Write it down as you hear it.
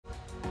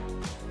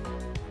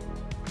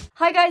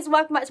Hi guys,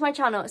 welcome back to my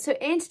channel. So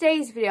in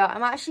today's video,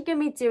 I'm actually going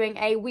to be doing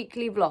a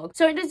weekly vlog.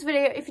 So in this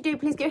video, if you do,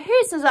 please give a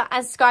huge thumbs up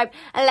and subscribe,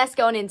 and let's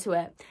get on into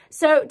it.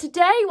 So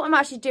today, what I'm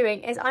actually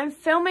doing is I'm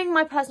filming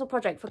my personal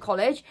project for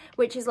college,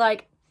 which is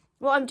like,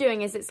 what I'm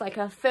doing is it's like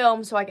a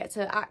film, so I get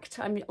to act.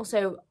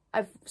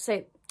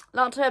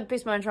 Not to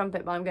boost my own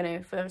trumpet, but I'm going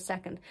to for a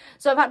second.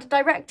 So I've had to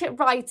direct it,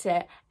 write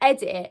it,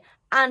 edit it,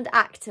 and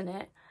act in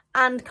it,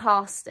 and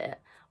cast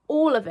it.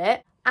 All of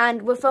it.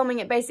 And we're filming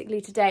it basically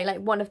today, like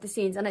one of the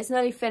scenes, and it's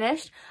nearly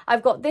finished.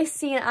 I've got this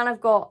scene and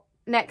I've got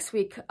next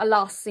week a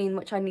last scene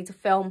which I need to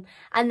film,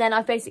 and then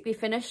I've basically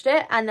finished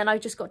it, and then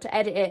I've just got to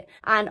edit it,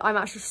 and I'm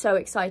actually so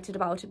excited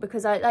about it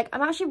because I'm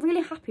actually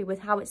really happy with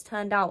how it's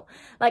turned out.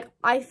 Like,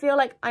 I feel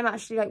like I'm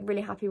actually like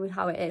really happy with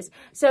how it is.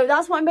 So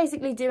that's what I'm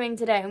basically doing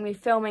today. I'm gonna be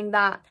filming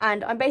that,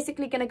 and I'm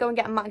basically gonna go and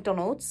get a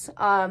McDonald's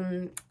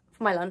for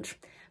my lunch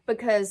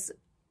because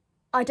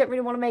I don't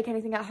really want to make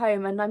anything at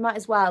home, and I might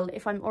as well,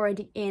 if I'm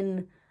already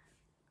in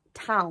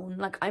town,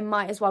 like I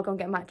might as well go and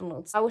get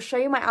McDonald's. I will show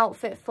you my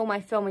outfit for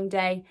my filming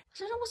day. I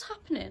don't know what's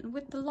happening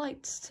with the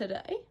lights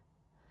today.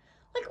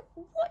 Like,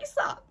 what is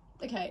that?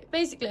 Okay,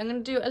 basically I'm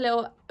going to do a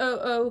little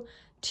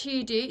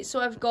OOTD. So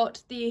I've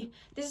got this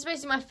is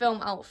basically my film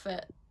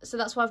outfit. So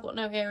that's why I've got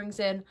no earrings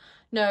in,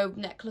 no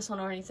necklace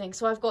on or anything.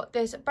 So I've got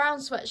this brown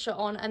sweatshirt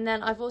on, and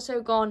then I've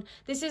also gone,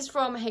 this is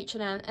from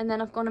H&M, and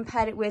then I've gone and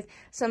paired it with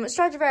some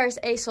Stradivarius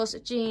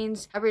ASOS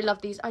jeans. I really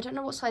love these. I don't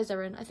know what size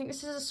they're in. I think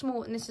this is a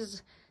small and this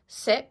is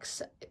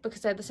 6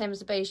 because they're the same as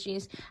the beige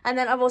jeans. And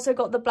then I've also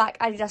got the black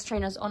Adidas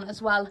trainers on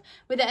as well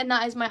with it, and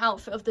that is my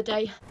outfit of the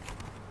day.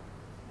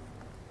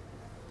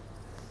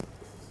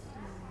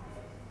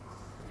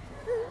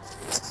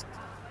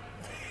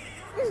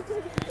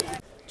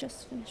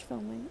 Just finished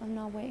filming. I'm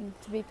now waiting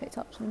to be picked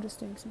up, so I'm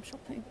just doing some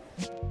shopping.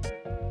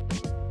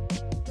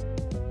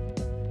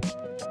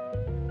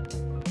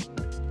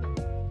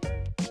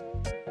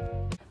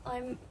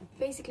 I'm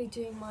basically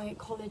doing my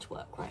college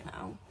work right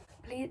now.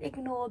 Please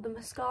ignore the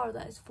mascara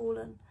that has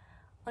fallen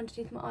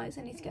underneath my eyes.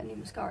 I need to get a new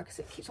mascara because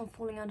it keeps on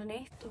falling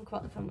underneath. Talk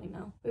about the filming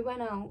now. We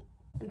went out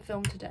and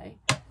filmed today.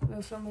 We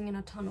were filming in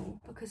a tunnel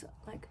because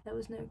like there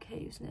was no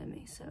caves near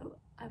me, so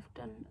I've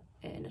done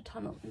it in a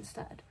tunnel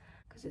instead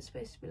because it's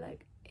supposed to be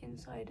like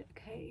inside a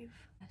cave.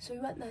 So we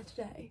went there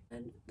today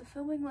and the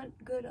filming went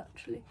good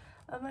actually.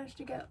 I managed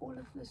to get all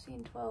of the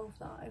scene 12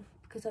 that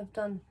because I've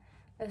done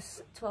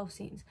this 12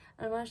 scenes,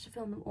 and I managed to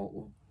film them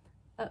all.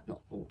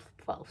 Not all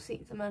 12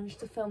 scenes. I managed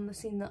to film the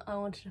scene that I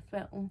wanted to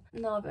film.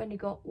 Now I've only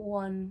got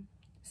one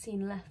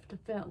scene left to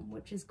film,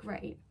 which is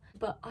great.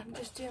 But I'm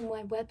just doing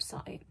my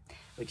website,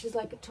 which is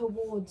like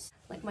towards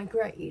like my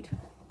grade.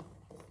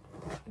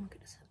 Oh my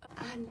goodness.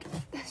 And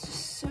there's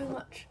just so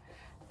much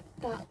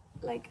that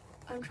like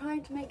I'm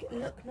trying to make it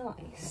look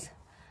nice,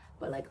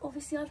 but like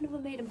obviously I've never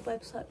made a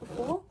website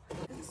before.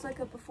 It's like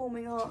a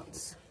performing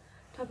arts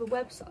type of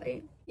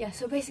website. Yeah,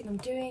 so basically I'm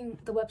doing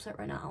the website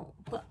right now,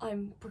 but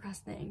I'm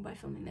procrastinating by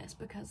filming this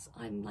because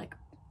I'm like,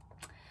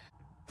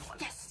 oh,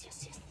 yes.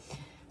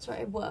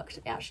 Sorry, it worked.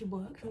 It actually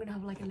worked. I'm gonna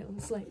have like a little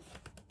sleep.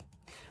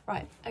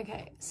 Right,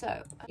 okay,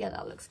 so yeah,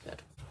 that looks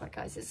good. Right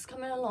guys, this is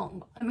coming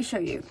along. Let me show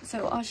you.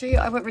 So I'll show you,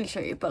 I won't really show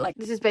you, but like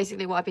this is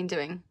basically what I've been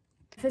doing.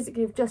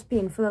 Physically, I've just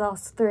been for the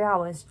last 3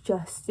 hours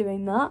just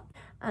doing that,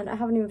 and I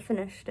haven't even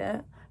finished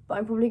it. But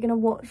I'm probably gonna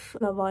watch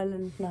Love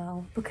Island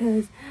now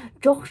because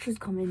Josh has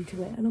come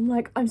into it, and I'm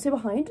like, I'm so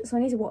behind, so I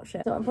need to watch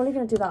it. So I'm probably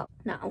gonna do that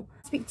now.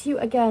 Speak to you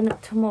again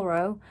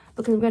tomorrow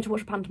because I'm going to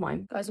watch a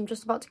pantomime. Guys, I'm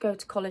just about to go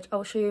to college.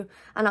 I'll show you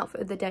an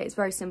outfit of the day. It's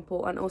very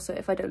simple, and also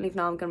if I don't leave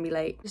now, I'm gonna be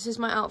late. This is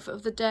my outfit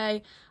of the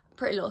day.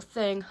 Pretty Little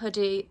Thing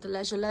hoodie, the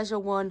leisure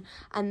one,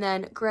 and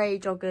then grey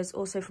joggers,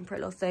 also from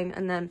Pretty Little Thing,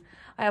 and then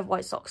I have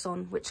white socks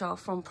on, which are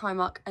from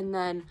Primark, and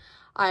then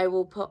I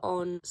will put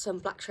on some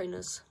black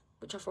trainers,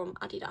 which are from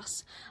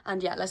Adidas.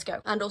 And yeah, let's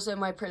go. And also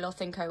my Pretty Little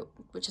Thing coat,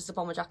 which is the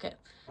bomber jacket.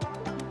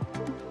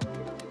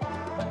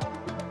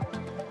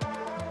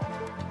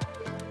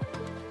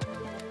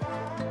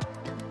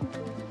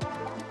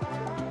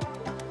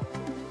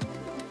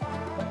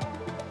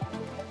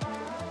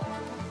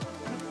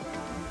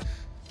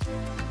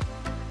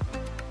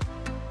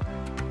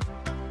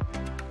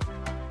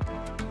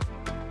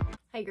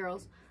 Hey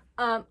girls,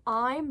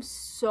 I'm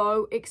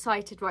so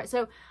excited, right?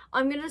 So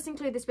I'm gonna just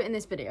include this bit in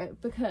this video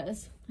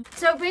because,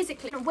 so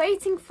basically I'm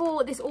waiting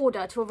for this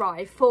order to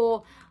arrive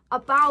for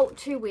about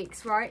 2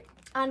 weeks, right?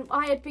 And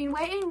I had been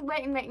waiting.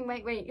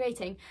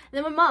 And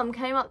then my mum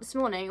came up this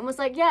morning and was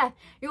like, yeah,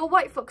 your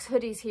White Fox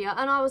hoodie's here.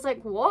 And I was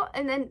like, what?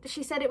 And then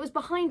she said it was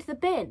behind the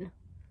bin.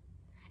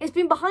 It's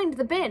been behind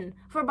the bin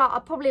for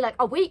about probably like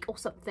a week or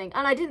something,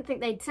 and I didn't think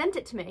they'd sent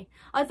it to me.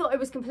 I thought it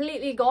was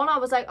completely gone. I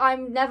was like,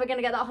 I'm never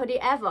gonna get that hoodie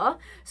ever.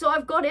 So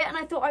I've got it, and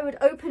I thought I would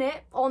open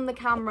it on the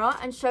camera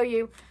and show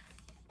you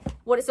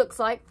what it looks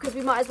like, because we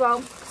might as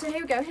well. So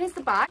here we go, here's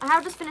the bag. I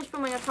have just finished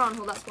filming a try on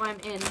haul, that's why I'm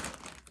in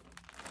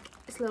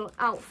this little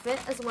outfit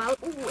as well.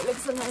 Oh, it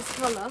looks a nice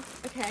colour.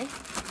 Okay,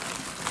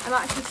 I'm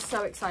actually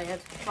so excited.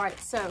 Right,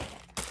 so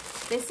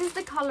this is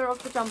the colour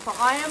of the jumper.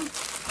 I am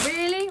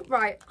really,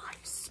 right, I'm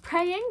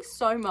praying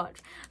so much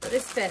that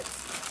this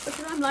fits.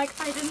 because I'm like,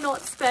 I did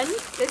not spend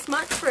this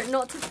much for it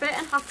not to fit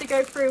and have to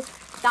go through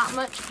that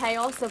much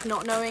chaos of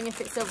not knowing if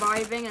it's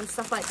arriving and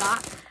stuff like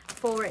that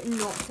for it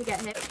not to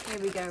get hit. Here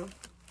we go.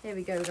 Here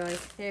we go,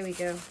 guys. Here we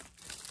go.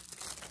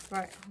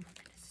 Right. Oh my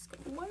goodness, it's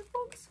got the white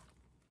box.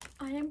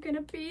 I am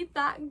gonna be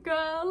that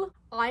girl.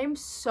 I am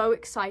so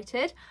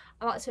excited.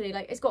 I'm actually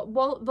like, it's got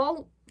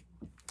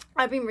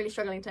I've been really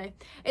struggling today.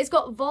 It's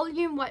got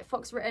volume White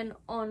Fox written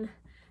on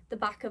the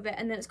back of it,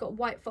 and then it's got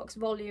White Fox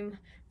volume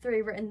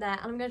 3 written there,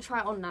 and I'm going to try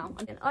it on now.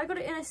 And I got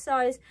it in a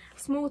size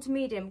small to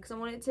medium because I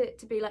wanted it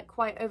to be like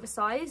quite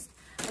oversized,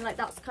 and like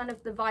that's kind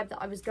of the vibe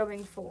that I was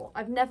going for.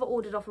 I've never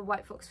ordered off a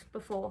White Fox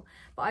before,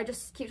 but I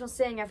just keep on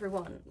seeing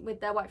everyone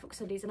with their White Fox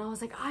hoodies, and I was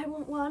like, I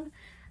want one,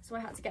 so I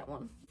had to get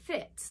one.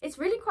 Fits. It's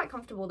really quite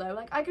comfortable though,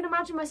 like I can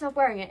imagine myself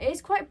wearing it. It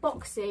is quite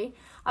boxy,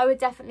 I would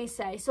definitely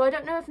say, so I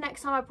don't know if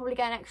next time I'd probably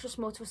get an extra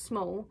small to a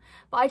small,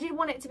 but I did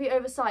want it to be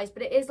oversized,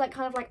 but it is like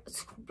kind of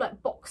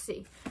like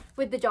boxy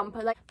with the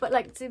jumper, like, but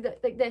like see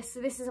like this,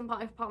 so this isn't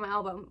part of my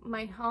elbow,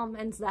 my arm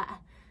ends there,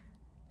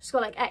 just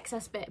got like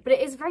excess bit, but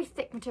it is very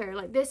thick material.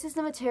 Like this is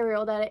the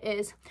material that it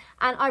is,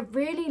 and I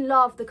really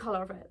love the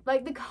colour of it.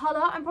 Like the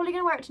colour, I'm probably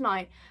gonna wear it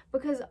tonight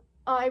because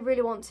I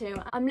really want to.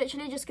 I'm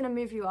literally just going to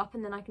move you up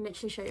and then I can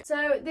literally show you.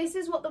 So this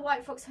is what the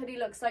White Fox hoodie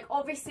looks like.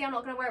 Obviously I'm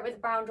not going to wear it with the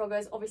brown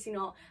joggers, obviously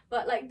not.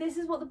 But like this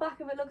is what the back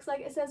of it looks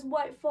like. It says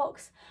White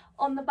Fox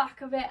on the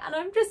back of it, and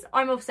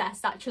I'm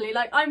obsessed actually.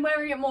 Like I'm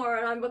wearing it more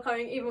and I'm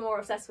becoming even more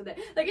obsessed with it.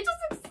 Like it just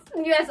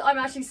looks, yes, I'm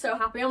actually so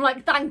happy. I'm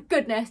like, thank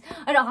goodness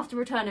I don't have to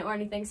return it or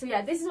anything. So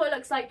yeah, this is what it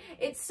looks like.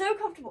 It's so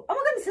comfortable. Oh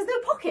my goodness, there's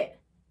no pocket.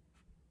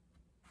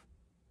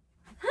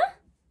 Huh?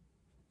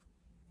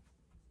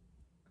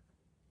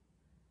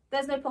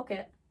 There's no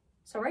pocket.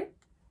 Sorry?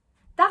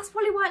 That's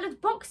probably why it looks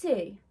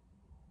boxy.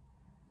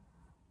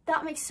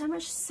 That makes so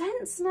much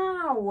sense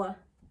now.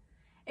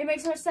 It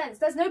makes so much sense.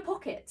 There's no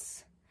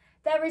pockets.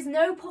 There is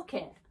no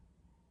pocket.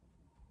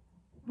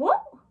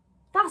 What?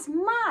 That's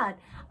mad.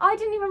 I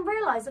didn't even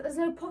realise that there's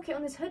no pocket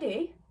on this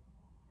hoodie.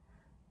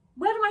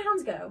 Where do my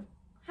hands go?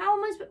 How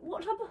am I supposed,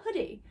 what type of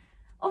hoodie?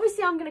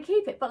 Obviously I'm going to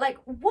keep it, but like,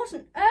 what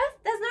on earth?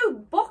 There's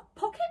no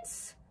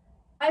pockets?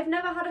 I've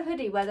never had a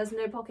hoodie where there's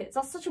no pockets.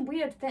 That's such a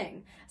weird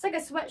thing. It's like a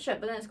sweatshirt,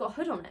 but then it's got a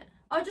hood on it.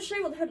 I'll just show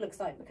you what the hood looks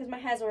like because my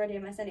hair's already a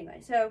mess anyway.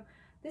 So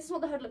this is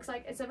what the hood looks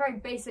like. It's a very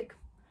basic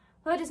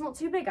hood. It's not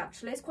too big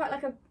actually. It's quite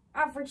like a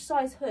average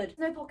size hood.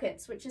 No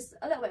pockets, which is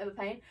a little bit of a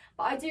pain.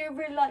 But I do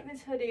really like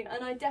this hoodie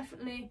and I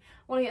definitely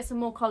want to get some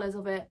more colours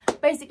of it.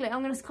 Basically,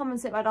 I'm going to come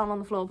and sit right down on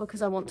the floor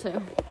because I want to.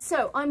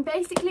 So I'm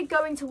basically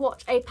going to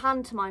watch a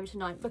pantomime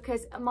tonight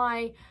because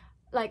my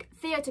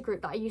theatre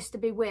group that I used to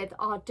be with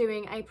are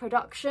doing a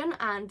production,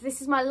 and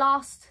this is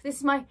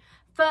my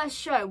first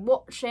show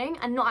watching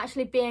and not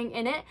actually being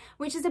in it,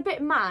 which is a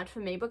bit mad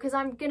for me because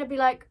I'm gonna be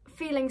like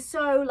feeling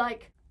so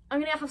like I'm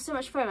gonna have so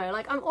much FOMO.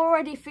 Like I'm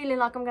already feeling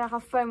like I'm gonna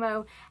have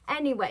FOMO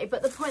anyway,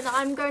 but the point that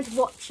I'm going to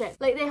watch it,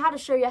 like they had a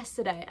show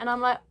yesterday and I'm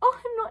like, oh,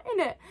 I'm not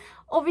in it.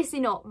 Obviously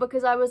not,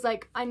 because I was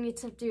like, I need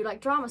to do like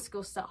drama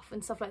school stuff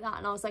and stuff like that,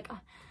 and I was like,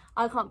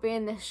 I can't be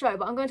in this show,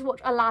 but I'm going to watch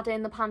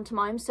Aladdin, the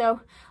pantomime.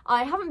 So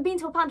I haven't been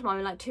to a pantomime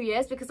in like 2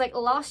 years because like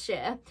last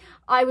year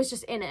I was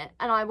just in it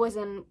and I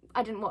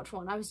didn't watch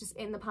one. I was just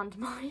in the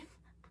pantomime.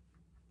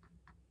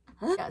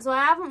 Yeah, so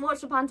I haven't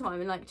watched a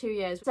pantomime in like 2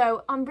 years.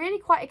 So I'm really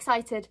quite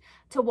excited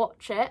to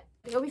watch it.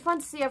 It'll be fun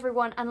to see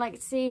everyone and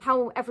like see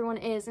how everyone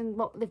is and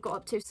what they've got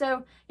up to.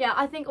 So yeah,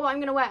 I think what I'm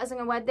going to wear is I'm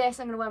going to wear this,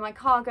 I'm going to wear my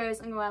cargos,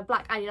 I'm going to wear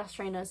black Adidas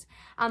trainers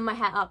and my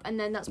hair up, and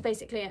then that's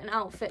basically an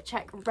outfit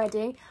check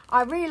ready.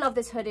 I really love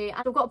this hoodie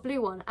and I've got a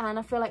blue one and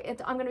I feel like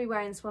I'm going to be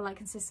wearing this one like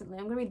consistently.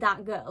 I'm going to be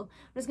that girl.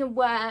 I'm just going to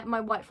wear my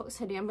White Fox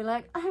hoodie and be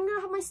like, I'm going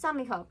to have my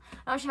Stanley Cup.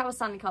 I actually have a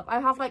Stanley Cup.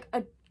 I have like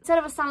instead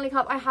of a Stanley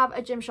Cup, I have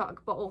a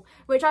Gymshark bottle,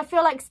 which I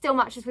feel like still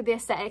matches with the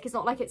aesthetic. It's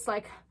not like it's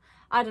like,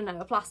 I don't know,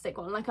 a plastic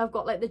one. Like I've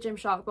got like the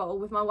Gymshark bottle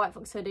with my White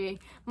Fox hoodie,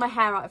 my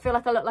hair out. I feel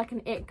like I look like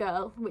an it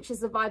girl, which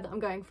is the vibe that I'm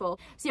going for.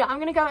 So yeah, I'm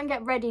gonna go and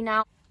get ready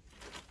now.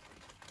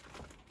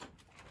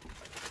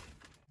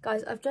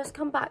 Guys, I've just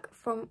come back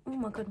from, oh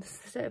my goodness,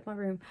 the state of my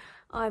room.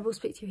 I will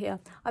speak to you here.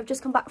 I've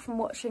just come back from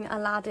watching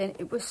Aladdin.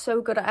 It was so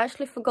good. I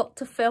actually forgot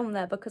to film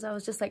there because I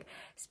was just like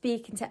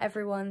speaking to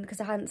everyone because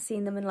I hadn't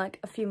seen them in like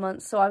a few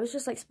months. So I was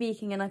just like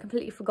speaking and I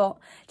completely forgot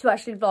to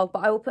actually vlog,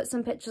 but I will put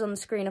some pictures on the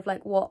screen of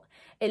like what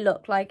it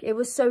looked like. It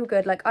was so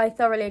good. Like I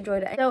thoroughly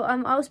enjoyed it. So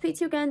I'll speak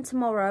to you again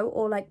tomorrow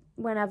or like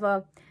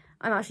whenever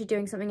I'm actually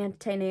doing something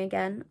entertaining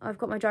again. I've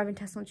got my driving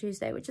test on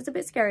Tuesday, which is a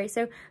bit scary.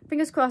 So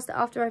fingers crossed that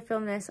after I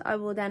film this, I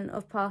will then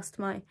have passed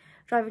my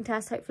driving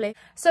test, hopefully.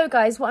 So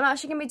guys, what I'm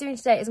actually going to be doing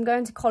today is I'm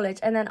going to college.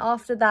 And then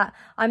after that,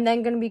 I'm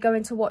then going to be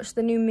going to watch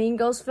the new Mean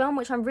Girls film,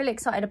 which I'm really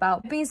excited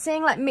about. I've been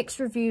seeing like mixed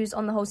reviews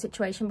on the whole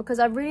situation because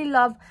I really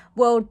love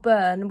World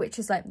Burn, which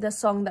is like the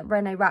song that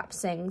Renee Rapp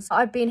sings.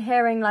 I've been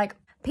hearing like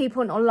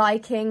people not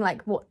liking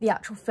like what the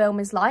actual film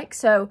is like.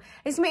 So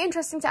it's going to be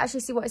interesting to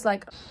actually see what it's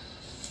like.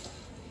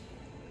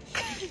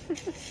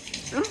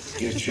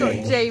 It's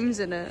got James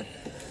in it,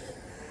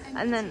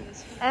 and then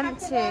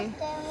empty.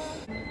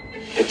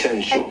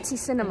 empty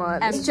cinema.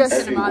 It's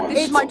just cinema.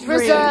 This is my dream.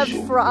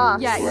 Reserved for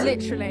us. Yeah,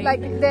 literally. Like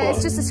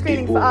it's just a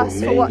screening for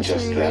us for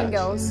watching Mean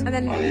Girls. And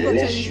then we've got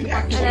James in the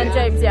back. And then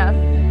James,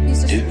 yeah.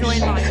 He's just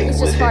enjoying life. He's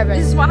just vibing.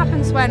 This is what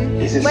happens when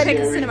we pick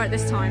a cinema at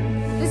this time.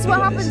 This is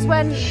what happens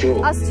when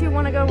us two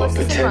want to go watch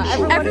the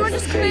cinema. Everyone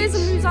just clears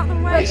and moves out the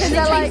way. Because They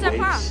they're change like, their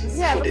plans.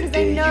 yeah, because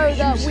they know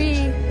that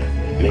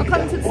we are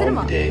coming to the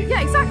cinema.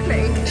 Yeah,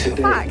 exactly.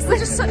 Facts. We're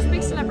just such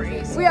big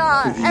celebrities. We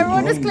are.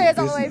 Everyone just clears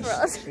out the way for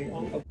us.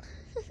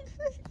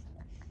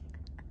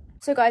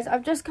 So guys,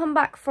 I've just come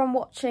back from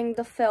watching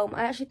the film.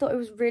 I actually thought it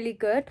was really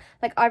good.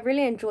 Like, I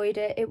really enjoyed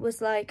it. It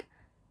was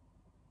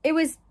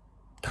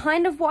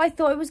kind of what I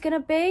thought it was going to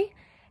be.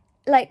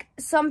 Like,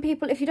 some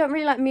people, if you don't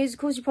really like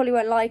musicals, you probably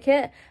won't like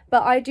it.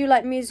 But I do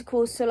like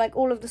musicals, so like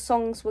all of the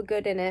songs were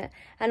good in it.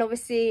 And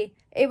obviously,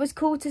 it was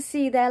cool to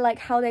see like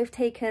how they've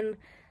taken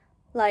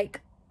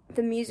like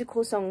the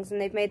musical songs and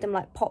they've made them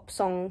like pop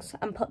songs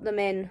and put them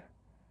in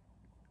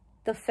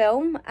the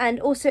film. And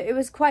also it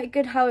was quite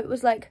good how it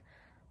was like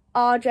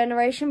our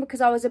generation,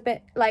 because I was a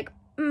bit like,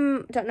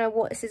 don't know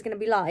what this is going to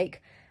be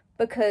like,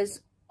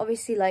 because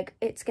obviously like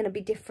it's going to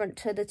be different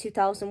to the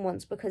 2000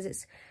 ones because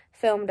it's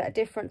filmed at a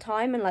different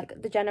time and like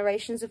the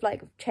generations have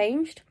like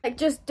changed. Like,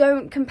 just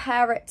don't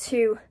compare it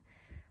to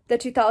the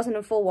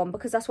 2004 one,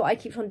 because that's what I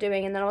keep on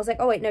doing. And then I was like,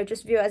 oh wait, no,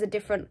 just view it as a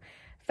different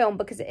film,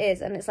 because it is,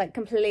 and it's like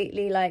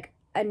completely like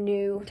a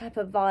new type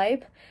of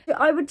vibe.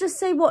 I would just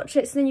say watch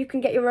it so then you can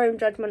get your own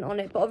judgment on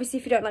it, but obviously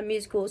if you don't like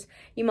musicals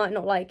you might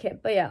not like it.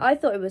 But yeah, I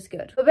thought it was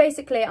good. But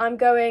basically I'm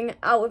going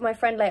out with my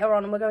friend later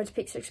on and we're going to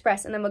Pizza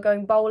Express and then we're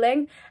going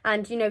bowling,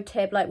 and you know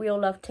Tib, like we all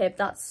love Tib,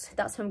 that's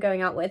who I'm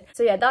going out with.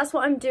 So yeah, that's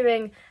what I'm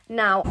doing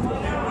now.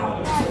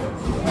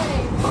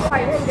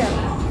 Right, here we go.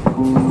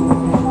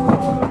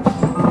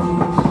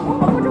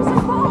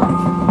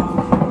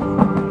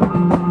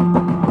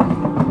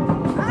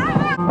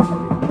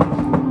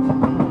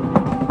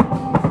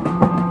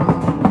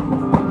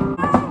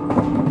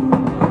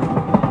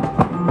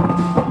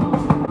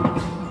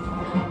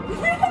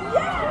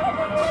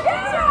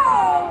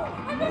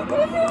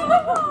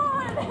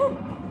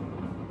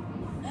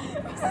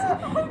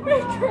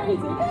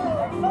 Crazy. 4!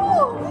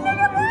 Look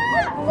at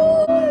that!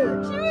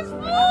 4! She was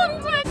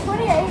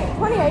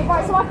 28,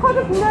 right, so I kind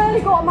of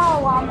nearly got a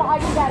Marwan, but I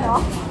didn't get her.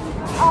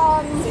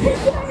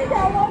 Didn't even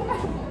get one.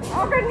 I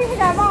couldn't even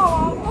get a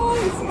Marwan. Oh,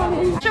 it's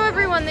funny. Show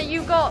everyone that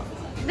you got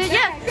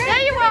yeah,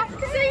 there you are.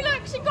 See,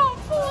 look, she got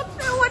 4.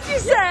 What'd you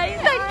say?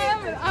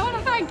 Thank you. I want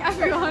to thank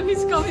everyone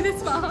who's got me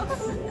this far.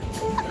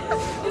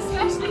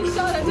 Especially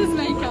Charlotte does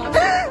makeup.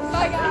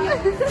 Bye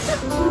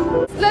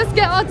guys. Let's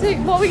get our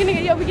tickets. What are we going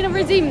to get? Are we going to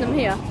redeem them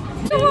here?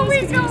 What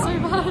we got? So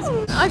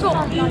bad. I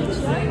got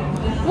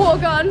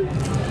water gun,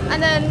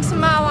 and then some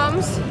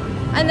Marwams,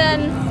 and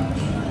then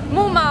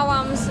more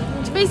Marwams.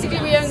 Basically,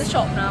 we own the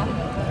shop now.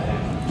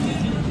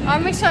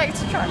 I'm excited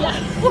to try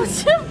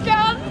what's your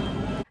gun.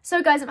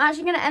 So guys, I'm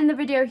actually going to end the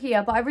video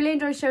here, but I really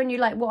enjoyed showing you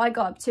like what I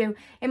got up to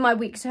in my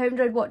week, so I hope you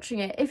enjoyed watching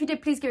it. If you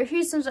did, please give it a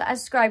huge thumbs up and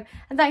subscribe,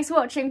 and thanks for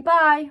watching.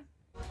 Bye.